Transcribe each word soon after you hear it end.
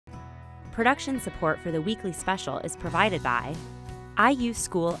Production support for the weekly special is provided by IU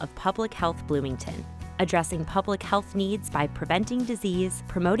School of Public Health Bloomington, addressing public health needs by preventing disease,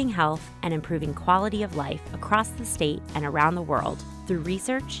 promoting health, and improving quality of life across the state and around the world through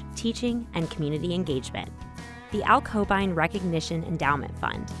research, teaching, and community engagement. The Al Cobain Recognition Endowment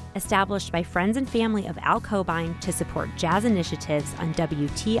Fund, established by friends and family of Al Cobain to support jazz initiatives on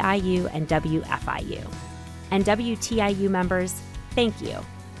WTIU and WFIU. And WTIU members, thank you.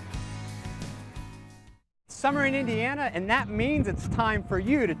 Summer in Indiana, and that means it's time for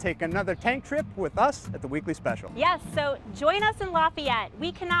you to take another tank trip with us at the Weekly Special. Yes, so join us in Lafayette.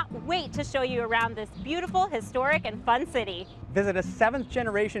 We cannot wait to show you around this beautiful, historic, and fun city. Visit a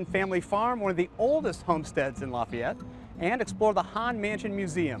 7th-generation family farm, one of the oldest homesteads in Lafayette, and explore the Haan Mansion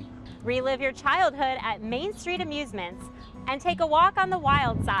Museum. Relive your childhood at Main Street Amusements, and take a walk on the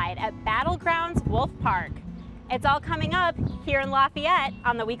wild side at Battlegrounds Wolf Park. It's all coming up here in Lafayette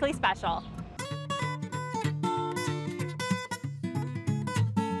on the Weekly Special.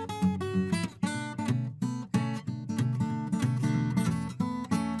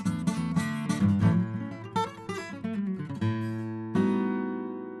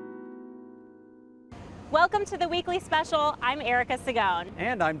 Welcome to the Weekly Special. I'm Erica Sagone.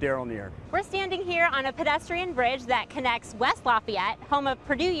 And I'm Daryl Neer. We're standing here on a pedestrian bridge that connects West Lafayette, home of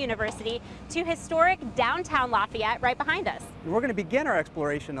Purdue University, to historic downtown Lafayette right behind us. We're going to begin our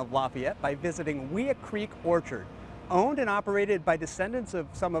exploration of Lafayette by visiting Wea Creek Orchard, owned and operated by descendants of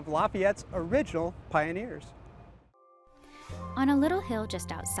some of Lafayette's original pioneers. On a little hill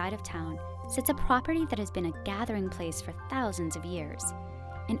just outside of town sits a property that has been a gathering place for thousands of years.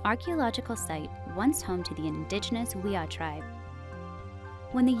 An archaeological site once home to the indigenous Wea tribe.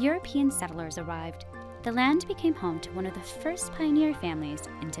 When the European settlers arrived, the land became home to one of the first pioneer families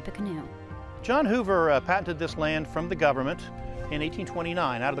in Tippecanoe. John Hoover patented this land from the government in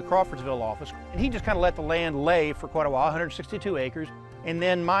 1829 out of the Crawfordsville office. And he just kind of let the land lay for quite a while, 162 acres. And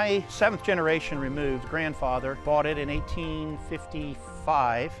then my 7th generation removed grandfather bought it in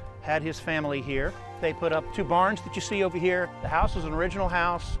 1855, had his family here. They put up 2 barns that you see over here. The house is an original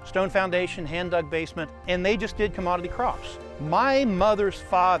house, stone foundation, hand-dug basement, and they just did commodity crops. My mother's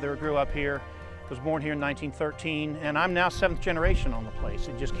father grew up here, was born here in 1913, and I'm now 7th generation on the place.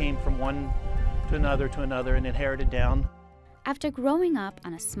 It just came from one to another and inherited down. After growing up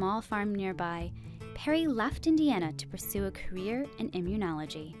on a small farm nearby, Perry left Indiana to pursue a career in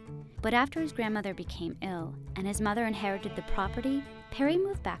immunology. But after his grandmother became ill and his mother inherited the property, Perry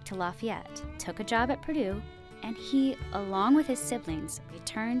moved back to Lafayette, took a job at Purdue, and he, along with his siblings,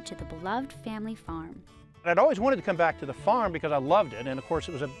 returned to the beloved family farm. I'd always wanted to come back to the farm because I loved it, and of course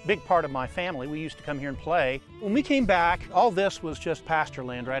it was a big part of my family. We used to come here and play. When we came back, all this was just pasture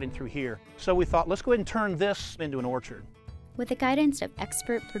land right in through here. So we thought, let's go ahead and turn this into an orchard. With the guidance of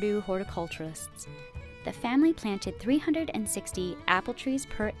expert Purdue horticulturists, the family planted 360 apple trees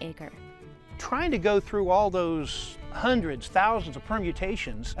per acre. Trying to go through all those hundreds, thousands of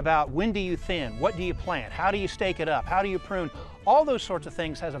permutations about when do you thin, what do you plant, how do you stake it up, how do you prune, all those sorts of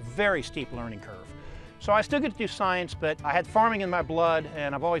things has a very steep learning curve. So I still get to do science, but I had farming in my blood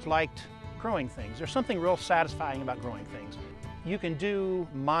and I've always liked growing things. There's something real satisfying about growing things. You can do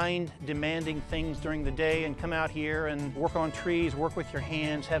mind-demanding things during the day and come out here and work on trees, work with your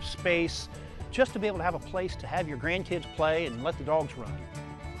hands, have space, just to be able to have a place to have your grandkids play and let the dogs run.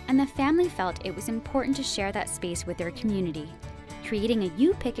 And the family felt it was important to share that space with their community, creating a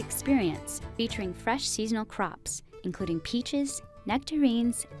you-pick experience featuring fresh seasonal crops, including peaches,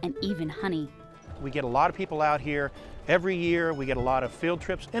 nectarines, and even honey. We get a lot of people out here every year. We get a lot of field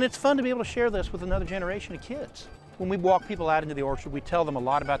trips, and it's fun to be able to share this with another generation of kids. When we walk people out into the orchard, we tell them a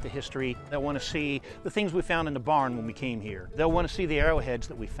lot about the history. They'll want to see the things we found in the barn when we came here. They'll want to see the arrowheads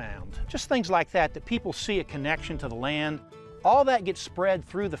that we found. Just things like that, that people see a connection to the land. All that gets spread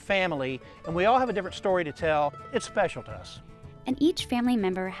through the family, and we all have a different story to tell. It's special to us. And each family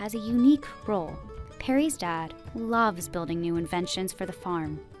member has a unique role. Perry's dad loves building new inventions for the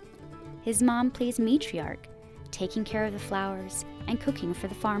farm. His mom plays matriarch, taking care of the flowers and cooking for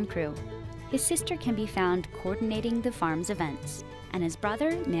the farm crew. His sister can be found coordinating the farm's events, and his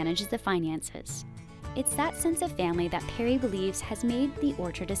brother manages the finances. It's that sense of family that Perry believes has made the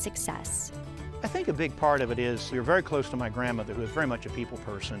orchard a success. I think a big part of it is we were very close to my grandmother, who was very much a people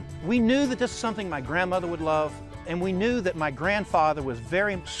person. We knew that this is something my grandmother would love, and we knew that my grandfather was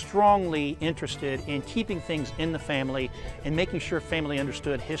very strongly interested in keeping things in the family and making sure family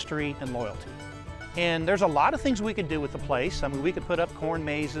understood history and loyalty. And there's a lot of things we could do with the place. I mean, we could put up corn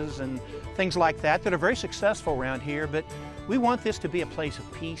mazes and things like that that are very successful around here, but we want this to be a place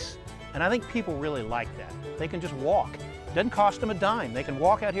of peace, and I think people really like that. They can just walk Doesn't cost them a dime. They can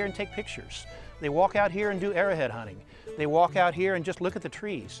walk out here and take pictures. They walk out here and do arrowhead hunting. They walk out here and just look at the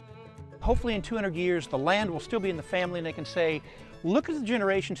trees. Hopefully in 200 years, the land will still be in the family and they can say, look at the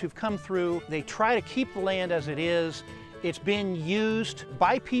generations who've come through. They try to keep the land as it is. It's been used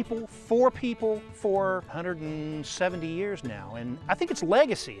by people for 170 years now. And I think it's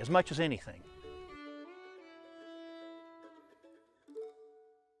legacy as much as anything.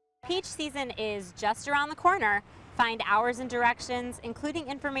 Peach season is just around the corner. Find hours and directions, including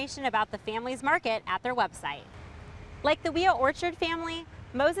information about the family's market at their website. Like the Wea Orchard family,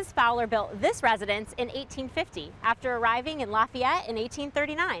 Moses Fowler built this residence in 1850 after arriving in Lafayette in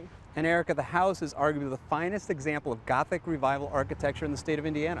 1839. And Erica, the house is arguably the finest example of Gothic revival architecture in the state of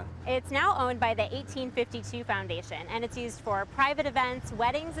Indiana. It's now owned by the 1852 Foundation, and it's used for private events,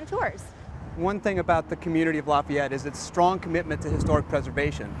 weddings, and tours. One thing about the community of Lafayette is its strong commitment to historic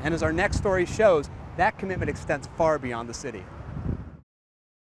preservation. And as our next story shows, that commitment extends far beyond the city.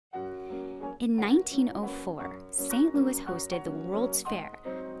 In 1904, St. Louis hosted the World's Fair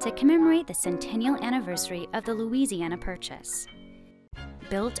to commemorate the centennial anniversary of the Louisiana Purchase.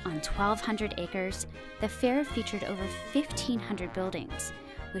 Built on 1,200 acres, the fair featured over 1,500 buildings,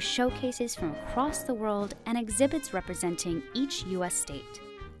 with showcases from across the world and exhibits representing each U.S. state.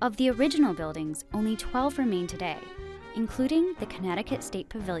 Of the original buildings, only 12 remain today, including the Connecticut State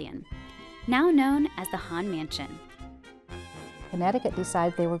Pavilion, now known as the Haan Mansion. Connecticut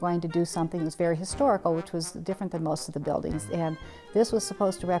decided they were going to do something that was very historical, which was different than most of the buildings, and this was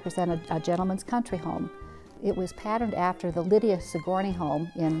supposed to represent a gentleman's country home. It was patterned after the Lydia Sigourney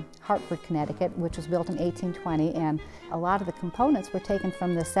home in Hartford, Connecticut, which was built in 1820, and a lot of the components were taken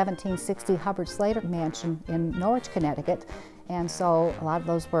from the 1760 Hubbard Slater mansion in Norwich, Connecticut, and so a lot of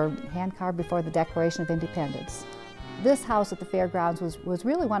those were hand-carved before the Declaration of Independence. This house at the fairgrounds was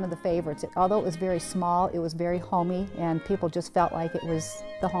really one of the favorites. Although it was very small, it was very homey, and people just felt like it was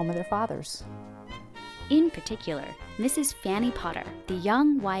the home of their fathers. In particular, Mrs. Fanny Potter, the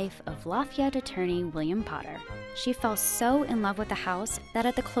young wife of Lafayette attorney William Potter. She fell so in love with the house that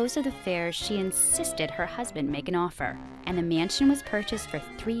at the close of the fair, she insisted her husband make an offer, and the mansion was purchased for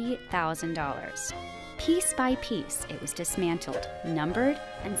 $3,000. Piece by piece, it was dismantled, numbered,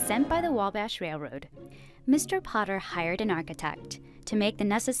 and sent by the Wabash Railroad. Mr. Potter hired an architect to make the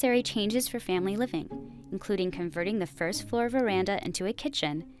necessary changes for family living, including converting the first floor veranda into a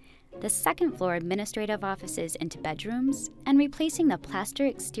kitchen, the second floor administrative offices into bedrooms, and replacing the plaster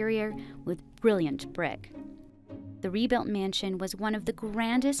exterior with brilliant brick. The rebuilt mansion was one of the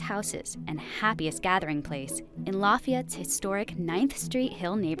grandest houses and happiest gathering place in Lafayette's historic 9th Street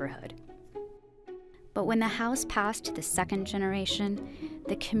Hill neighborhood. But when the house passed to the second generation,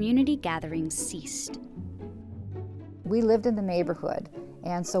 the community gatherings ceased. We lived in the neighborhood,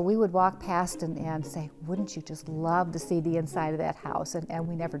 and so we would walk past and say, wouldn't you just love to see the inside of that house? And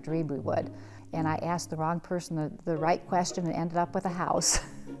we never dreamed we would. And I asked the wrong person the right question and ended up with a house.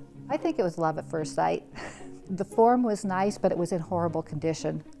 I think it was love at first sight. The form was nice, but it was in horrible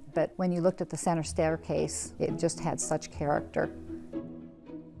condition. But when you looked at the center staircase, it just had such character.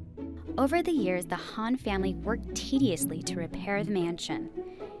 Over the years, the Haan family worked tediously to repair the mansion.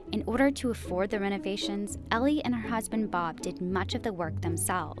 In order to afford the renovations, Ellie and her husband Bob did much of the work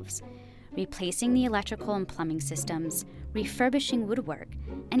themselves, replacing the electrical and plumbing systems, refurbishing woodwork,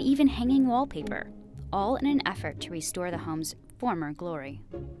 and even hanging wallpaper, all in an effort to restore the home's former glory.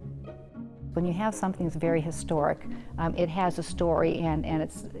 When you have something that's very historic, it has a story, and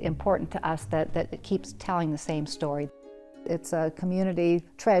it's important to us that it keeps telling the same story. It's a community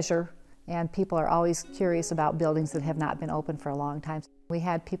treasure, and people are always curious about buildings that have not been open for a long time. We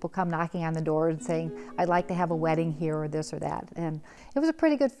had people come knocking on the door and saying, I'd like to have a wedding here or this or that. And it was a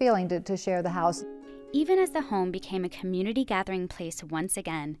pretty good feeling to share the house. Even as the home became a community gathering place once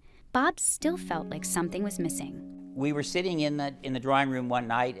again, Bob still felt like something was missing. We were sitting in the drawing room one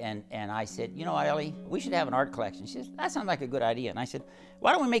night, and I said, you know, Ellie, we should have an art collection. She says, that sounds like a good idea. And I said,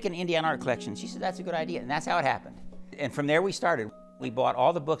 why don't we make an Indiana art collection? She said, that's a good idea. And that's how it happened. And from there we started. We bought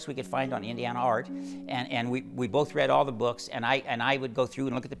all the books we could find on Indiana art, and we both read all the books, and I would go through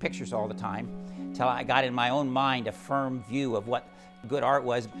and look at the pictures all the time until I got in my own mind a firm view of what good art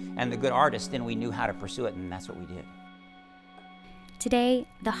was and the good artist, then we knew how to pursue it, and that's what we did. Today,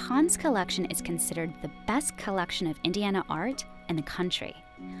 the Haan's collection is considered the best collection of Indiana art in the country.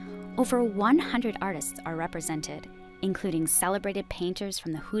 Over 100 artists are represented, including celebrated painters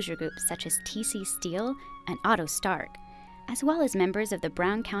from the Hoosier groups such as T.C. Steele and Otto Stark, as well as members of the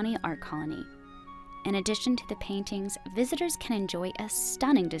Brown County Art Colony. In addition to the paintings, visitors can enjoy a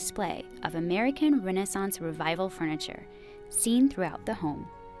stunning display of American Renaissance Revival furniture seen throughout the home.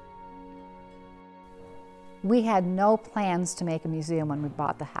 We had no plans to make a museum when we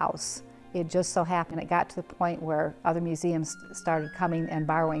bought the house. It just so happened it got to the point where other museums started coming and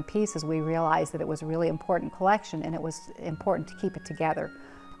borrowing pieces. We realized that it was a really important collection and it was important to keep it together.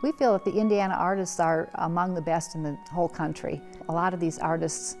 We feel that the Indiana artists are among the best in the whole country. A lot of these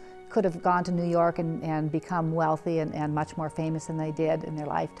artists could have gone to New York and become wealthy and much more famous than they did in their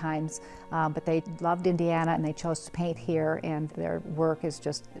lifetimes, but they loved Indiana and they chose to paint here, and their work is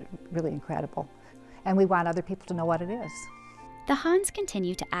just really incredible. And we want other people to know what it is. The Haans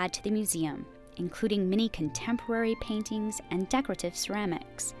continue to add to the museum, including many contemporary paintings and decorative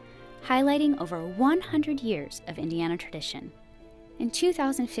ceramics, highlighting over 100 years of Indiana tradition. In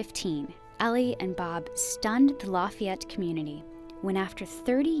 2015, Ellie and Bob stunned the Lafayette community when, after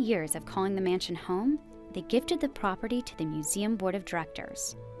 30 years of calling the mansion home, they gifted the property to the museum board of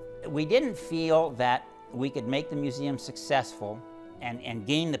directors. We didn't feel that we could make the museum successful and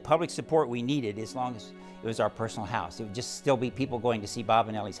gain the public support we needed as long as it was our personal house. It would just still be people going to see Bob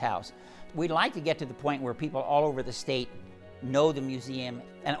and Ellie's house. We'd like to get to the point where people all over the state know the museum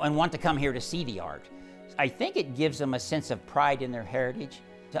and want to come here to see the art. I think it gives them a sense of pride in their heritage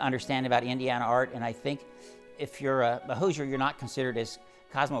to understand about Indiana art, and I think if you're a Hoosier, you're not considered as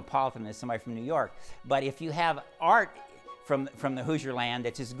cosmopolitan as somebody from New York. But if you have art from the Hoosier land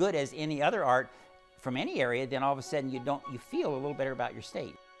that's as good as any other art from any area, then all of a sudden you feel a little better about your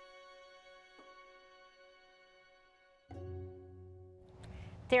state.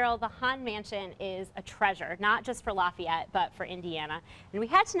 Daryl, the Haan Mansion is a treasure, not just for Lafayette, but for Indiana. And we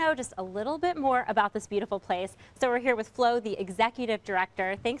had to know just a little bit more about this beautiful place. So we're here with Flo, the executive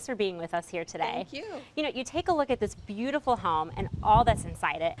director. Thanks for being with us here today. Thank you. You know, you take a look at this beautiful home and all that's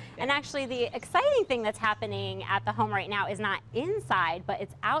inside it. Yeah. And actually the exciting thing that's happening at the home right now is not inside, but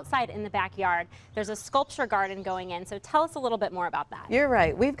it's outside in the backyard. There's a sculpture garden going in. So tell us a little bit more about that. You're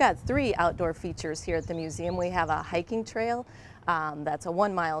right. We've got 3 outdoor features here at the museum. We have a hiking trail. That's a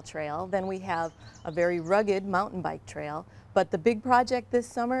 1-mile trail. Then we have a very rugged mountain bike trail. But the big project this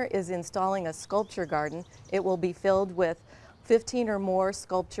summer is installing a sculpture garden. It will be filled with 15 or more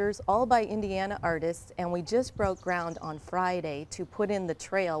sculptures, all by Indiana artists, and we just broke ground on Friday to put in the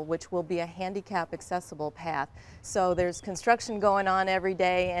trail, which will be a handicap accessible path. So there's construction going on every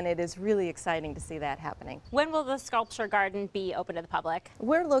day, and it is really exciting to see that happening. When will the sculpture garden be open to the public?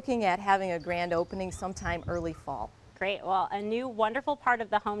 We're looking at having a grand opening sometime early fall. Great. Well, a new wonderful part of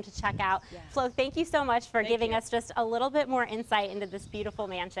the home to check out. Yeah. Flo, thank you so much for giving us just a little bit more insight into this beautiful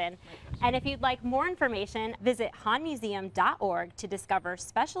mansion. And if you'd like more information, visit haanmuseum.org to discover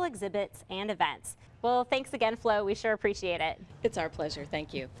special exhibits and events. Well, thanks again, Flo. We sure appreciate it. It's our pleasure.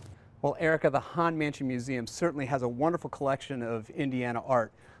 Thank you. Well, Erica, the Haan Mansion Museum certainly has a wonderful collection of Indiana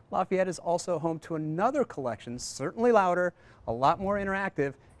art. Lafayette is also home to another collection, certainly louder, a lot more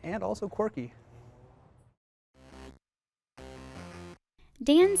interactive, and also quirky.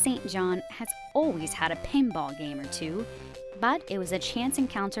 Dan St. John has always had a pinball game or two, but it was a chance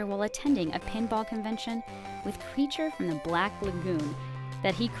encounter while attending a pinball convention with Creature from the Black Lagoon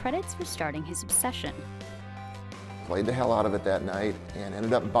that he credits for starting his obsession. Played the hell out of it that night and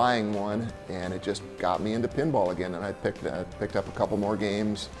ended up buying one, and it just got me into pinball again, and I picked up a couple more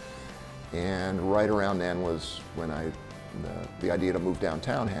games, and right around then was when the idea to move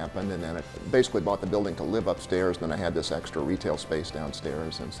downtown happened, and then I basically bought the building to live upstairs. Then I had this extra retail space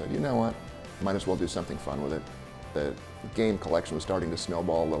downstairs and said, you know what, might as well do something fun with it. The game collection was starting to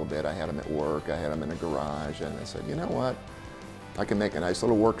snowball a little bit. I had them at work, I had them in a garage, and I said, you know what, I can make a nice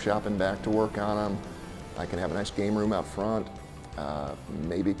little workshop in back to work on them. I can have a nice game room out front.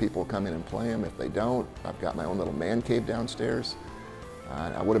 Maybe people will come in and play them. If they don't, I've got my own little man cave downstairs.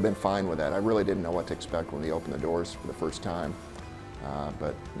 I would have been fine with that. I really didn't know what to expect when they opened the doors for the first time.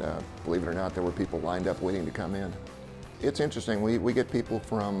 But believe it or not, there were people lined up waiting to come in. It's interesting. We get people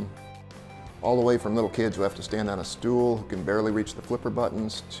from all the way from little kids who have to stand on a stool, who can barely reach the flipper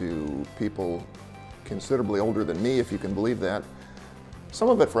buttons, to people considerably older than me, if you can believe that. Some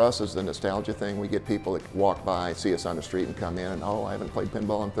of it for us is the nostalgia thing. We get people that walk by, see us on the street and come in and, oh, I haven't played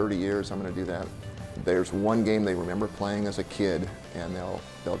pinball in 30 years, I'm going to do that. There's one game they remember playing as a kid, and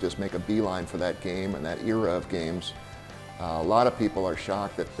they'll just make a beeline for that game and that era of games. A lot of people are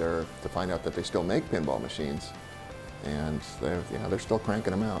shocked that to find out that they still make pinball machines, and they're still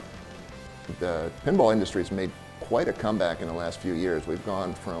cranking them out. The pinball industry has made quite a comeback in the last few years. We've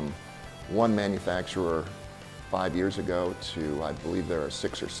gone from one manufacturer 5 years ago to, I believe there are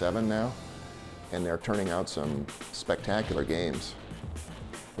 6 or 7 now, and they're turning out some spectacular games.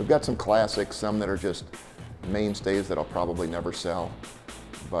 We've got some classics, some that are just mainstays that I'll probably never sell,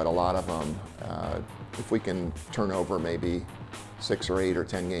 but a lot of them, if we can turn over maybe 6 or 8 or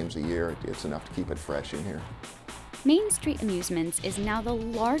 10 games a year. It's enough to keep it fresh in here. Main Street Amusements is now the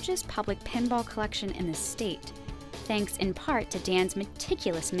largest public pinball collection in the state, thanks in part to Dan's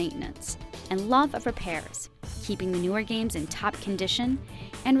meticulous maintenance and love of repairs, keeping the newer games in top condition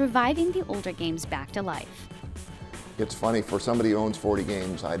and reviving the older games back to life. It's funny, for somebody who owns 40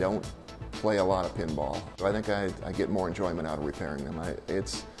 games, I don't play a lot of pinball. I think I get more enjoyment out of repairing them.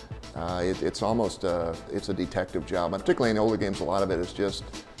 It's almost it's a detective job. Particularly in older games, a lot of it is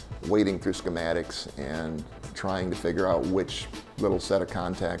just wading through schematics and trying to figure out which little set of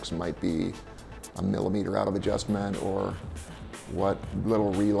contacts might be a millimeter out of adjustment, or what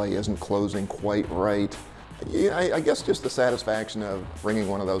little relay isn't closing quite right. I guess just the satisfaction of bringing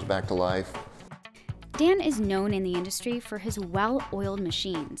one of those back to life. Dan is known in the industry for his well-oiled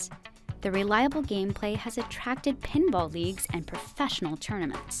machines. The reliable gameplay has attracted pinball leagues and professional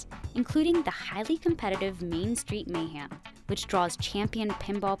tournaments, including the highly competitive Main Street Mayhem, which draws champion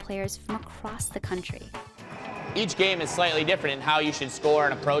pinball players from across the country. Each game is slightly different in how you should score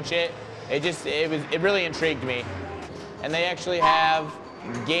and approach it. It really intrigued me. And they actually have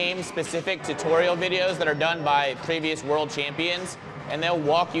game-specific tutorial videos that are done by previous world champions, and they'll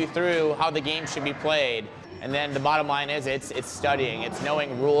walk you through how the game should be played. And then the bottom line is it's studying, it's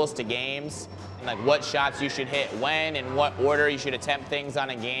knowing rules to games, and like what shots you should hit when and what order you should attempt things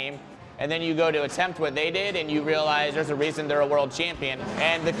on a game. And then you go to attempt what they did, and you realize there's a reason they're a world champion.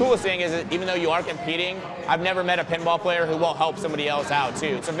 And the coolest thing is that even though you are competing, I've never met a pinball player who won't help somebody else out too.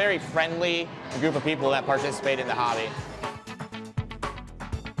 It's a very friendly group of people that participate in the hobby.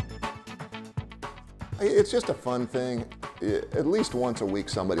 It's just a fun thing. At least once a week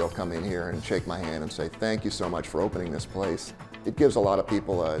somebody will come in here and shake my hand and say, "Thank you so much for opening this place." It gives a lot of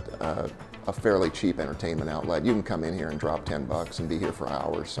people a fairly cheap entertainment outlet. You can come in here and drop 10 bucks and be here for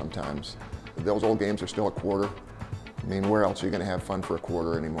hours sometimes. Those old games are still a quarter. I mean, where else are you going to have fun for a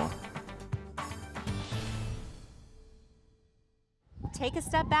quarter anymore? Take a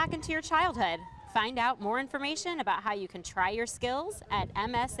step back into your childhood. Find out more information about how you can try your skills at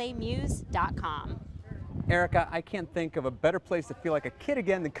msamuse.com. Erica, I can't think of a better place to feel like a kid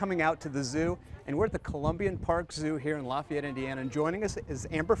again than coming out to the zoo. And we're at the Columbian Park Zoo here in Lafayette, Indiana. And joining us is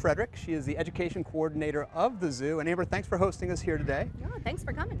Amber Frederick. She is the education coordinator of the zoo. And Amber, thanks for hosting us here today. Oh, thanks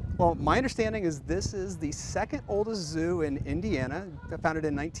for coming. Well, my understanding is this is the second oldest zoo in Indiana, founded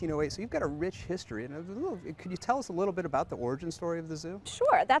in 1908. So you've got a rich history. And could you tell us a little bit about the origin story of the zoo?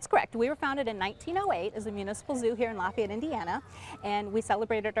 Sure, that's correct. We were founded in 1908 as a municipal zoo here in Lafayette, Indiana. And we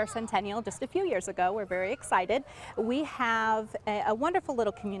celebrated our centennial just a few years ago. We're very excited. We have a wonderful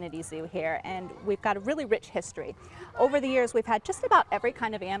little community zoo here, and we've got a really rich history. Over the years, we've had just about every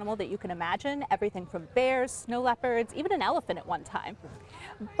kind of animal that you can imagine, everything from bears, snow leopards, even an elephant at one time.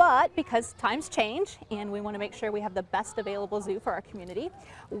 But because times change and we want to make sure we have the best available zoo for our community,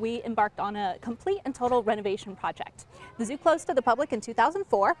 we embarked on a complete and total renovation project. The zoo closed to the public in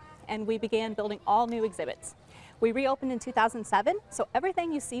 2004, and we began building all new exhibits. We reopened in 2007, so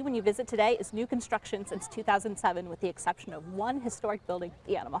everything you see when you visit today is new construction since 2007, with the exception of one historic building,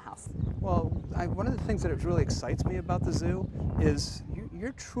 the Animal House. Well, one of the things that really excites me about the zoo is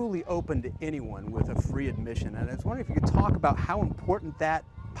you're truly open to anyone with a free admission. And I was wondering if you could talk about how important that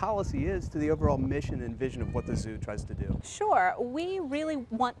policy is to the overall mission and vision of what the zoo tries to do. Sure. We really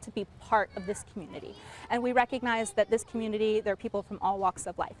want to be part of this community, and we recognize that this community, there are people from all walks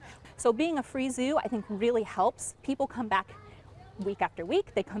of life. So being a free zoo, I think, really helps. People come back week after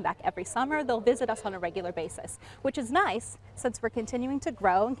week. They come back every summer. They'll visit us on a regular basis, which is nice since we're continuing to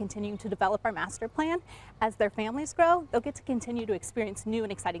grow and continuing to develop our master plan. As their families grow, they'll get to continue to experience new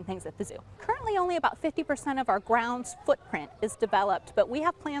and exciting things at the zoo. Currently, only about 50% of our grounds footprint is developed, but we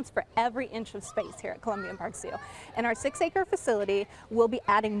have plans for every inch of space here at Columbian Park Zoo. In our 6-acre facility, we'll be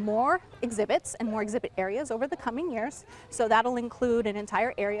adding more exhibits and more exhibit areas over the coming years. So that'll include an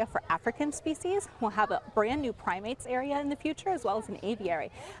entire area for African species. We'll have a brand new primates area in the future, as well as an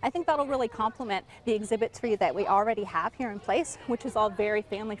aviary. I think that'll really complement the exhibit tree that we already have here in place, which is all very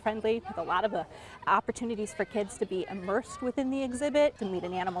family friendly, with a lot of opportunities for kids to be immersed within the exhibit, to meet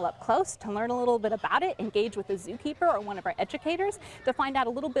an animal up close, to learn a little bit about it, engage with a zookeeper or one of our educators to find out a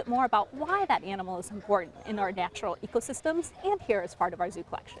little bit more about why that animal is important in our natural ecosystems and here as part of our zoo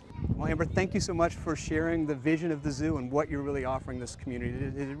collection. Well, Amber, thank you so much for sharing the vision of the zoo and what you're really offering this community.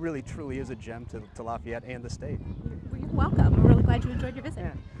 It really, truly is a gem to Lafayette and the state. You're welcome. We're really glad you enjoyed your visit.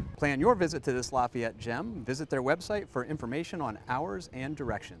 Yeah. Plan your visit to this Lafayette gem. Visit their website for information on hours and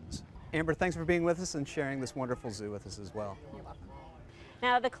directions. Amber, thanks for being with us and sharing this wonderful zoo with us as well. You're welcome.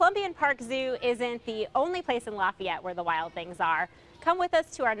 Now, the Columbian Park Zoo isn't the only place in Lafayette where the wild things are. Come with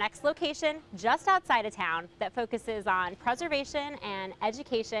us to our next location just outside of town that focuses on preservation and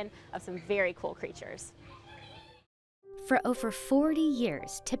education of some very cool creatures. For over 40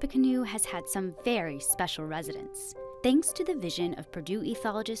 years, Tippecanoe has had some very special residents, thanks to the vision of Purdue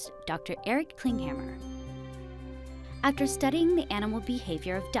ethologist Dr. Eric Klinghammer. After studying the animal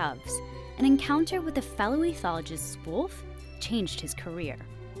behavior of doves, an encounter with a fellow ethologist's wolf changed his career.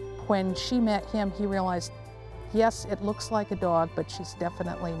 When she met him, he realized, yes, it looks like a dog, but she's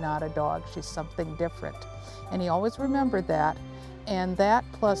definitely not a dog. She's something different. And he always remembered that. And that,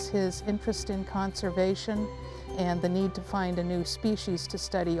 plus his interest in conservation and the need to find a new species to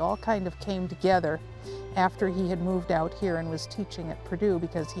study, all kind of came together after he had moved out here and was teaching at Purdue,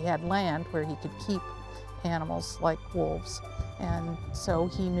 because he had land where he could keep animals like wolves. And so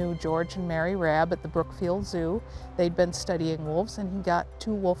he knew George and Mary Rabb at the Brookfield Zoo. They'd been studying wolves, and he got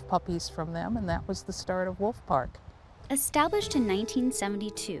 2 wolf puppies from them, and that was the start of Wolf Park. Established in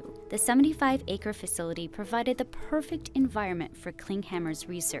 1972, the 75-acre facility provided the perfect environment for Klinghammer's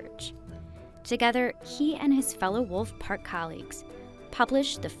research. Together, he and his fellow Wolf Park colleagues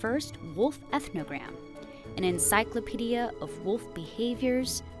published the first wolf ethnogram, an encyclopedia of wolf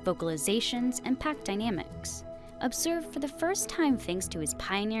behaviors, vocalizations, and pack dynamics, observed for the first time thanks to his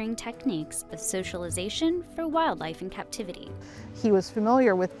pioneering techniques of socialization for wildlife in captivity. He was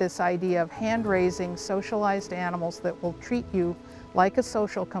familiar with this idea of hand-raising socialized animals that will treat you like a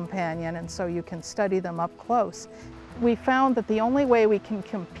social companion, and so you can study them up close. We found that the only way we can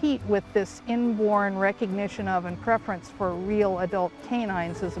compete with this inborn recognition of and preference for real adult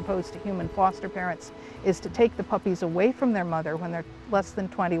canines as opposed to human foster parents is to take the puppies away from their mother when they're less than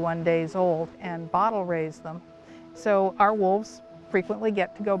 21 days old and bottle raise them. So our wolves frequently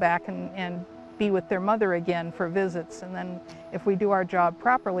get to go back and be with their mother again for visits, and then if we do our job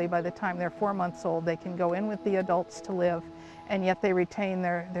properly, by the time they're 4 months old, they can go in with the adults to live, and yet they retain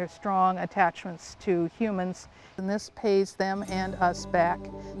their strong attachments to humans. And this pays them and us back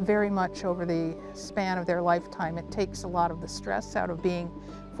very much over the span of their lifetime. It takes a lot of the stress out of being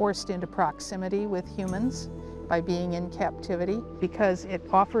forced into proximity with humans by being in captivity, because it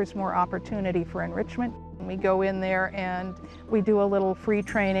offers more opportunity for enrichment. We go in there and we do a little free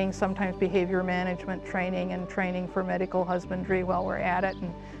training, sometimes behavior management training and training for medical husbandry while we're at it,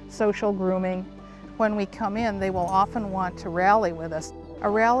 and social grooming. When we come in, they will often want to rally with us. A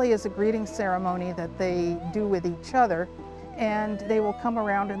rally is a greeting ceremony that they do with each other, and they will come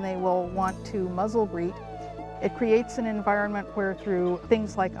around and they will want to muzzle greet. It creates an environment where, through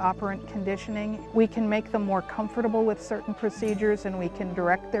things like operant conditioning, we can make them more comfortable with certain procedures, and we can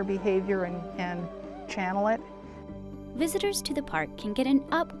direct their behavior and channel it. Visitors to the park can get an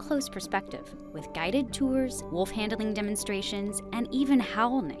up-close perspective with guided tours, wolf handling demonstrations, and even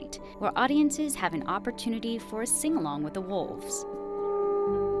Howl Night, where audiences have an opportunity for a sing-along with the wolves.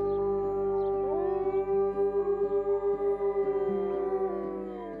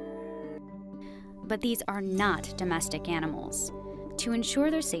 But these are not domestic animals. To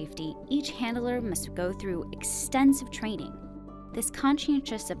ensure their safety, each handler must go through extensive training. This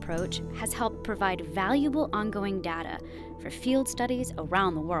conscientious approach has helped provide valuable ongoing data for field studies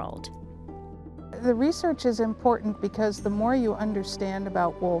around the world. The research is important because the more you understand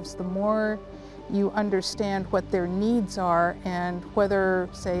about wolves, the more you understand what their needs are, and whether,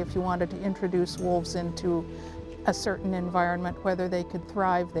 say, if you wanted to introduce wolves into a certain environment, whether they could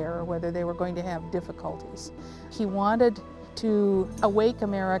thrive there or whether they were going to have difficulties. He wanted to awake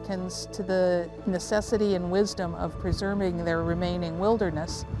Americans to the necessity and wisdom of preserving their remaining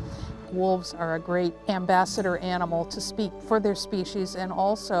wilderness. Wolves are a great ambassador animal to speak for their species, and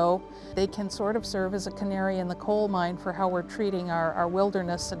also they can sort of serve as a canary in the coal mine for how we're treating our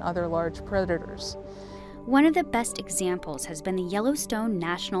wilderness and other large predators. One of the best examples has been the Yellowstone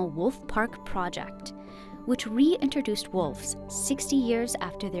National Wolf Park Project, which reintroduced wolves 60 years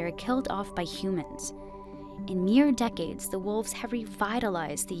after they were killed off by humans. In mere decades, the wolves have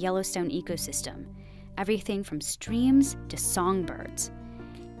revitalized the Yellowstone ecosystem, everything from streams to songbirds.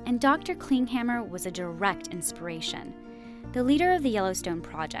 And Dr. Klinghammer was a direct inspiration. The leader of the Yellowstone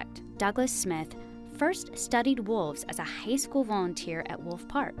Project, Douglas Smith, first studied wolves as a high school volunteer at Wolf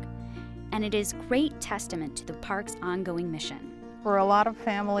Park, and it is great testament to the park's ongoing mission. For a lot of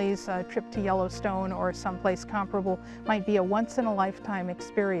families, a trip to Yellowstone or someplace comparable might be a once-in-a-lifetime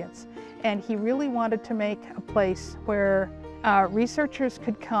experience. And he really wanted to make a place where researchers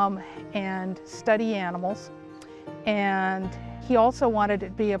could come and study animals. And he also wanted it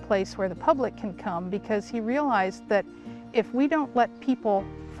to be a place where the public can come, because he realized that if we don't let people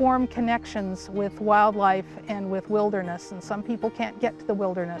form connections with wildlife and with wilderness. And some people can't get to the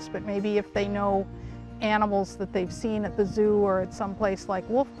wilderness, but maybe if they know animals that they've seen at the zoo or at some place like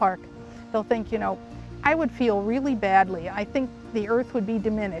Wolf Park, they'll think, you know, I would feel really badly. I think the earth would be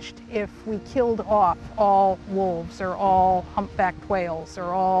diminished if we killed off all wolves or all humpbacked whales or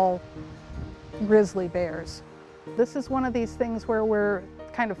all grizzly bears. This is one of these things where we're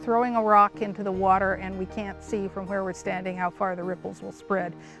kind of throwing a rock into the water and we can't see from where we're standing how far the ripples will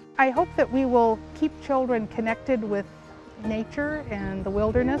spread. I hope that we will keep children connected with nature and the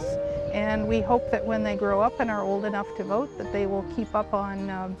wilderness, and we hope that when they grow up and are old enough to vote that they will keep up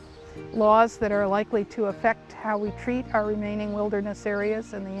on laws that are likely to affect how we treat our remaining wilderness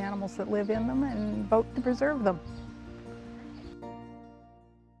areas and the animals that live in them, and vote to preserve them.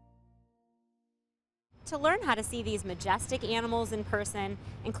 To learn how to see these majestic animals in person,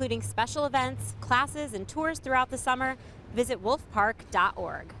 including special events, classes, and tours throughout the summer, visit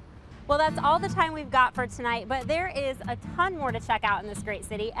wolfpark.org. Well, that's all the time we've got for tonight, but there is a ton more to check out in this great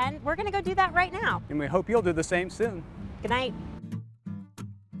city, and we're going to go do that right now. And we hope you'll do the same soon. Good night.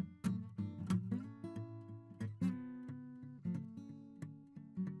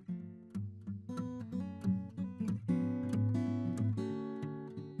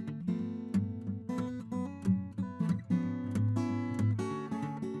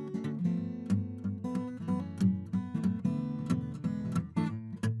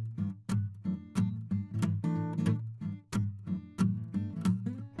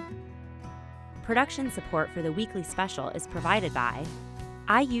 Production support for the weekly special is provided by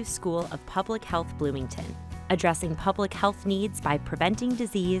IU School of Public Health Bloomington, addressing public health needs by preventing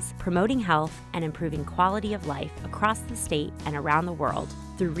disease, promoting health, and improving quality of life across the state and around the world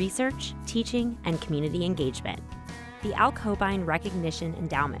through research, teaching, and community engagement. The Al Cobain Recognition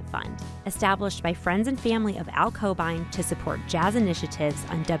Endowment Fund, established by friends and family of Al Cobain to support jazz initiatives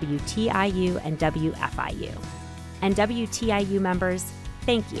on WTIU and WFIU. And WTIU members,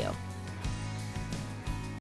 thank you.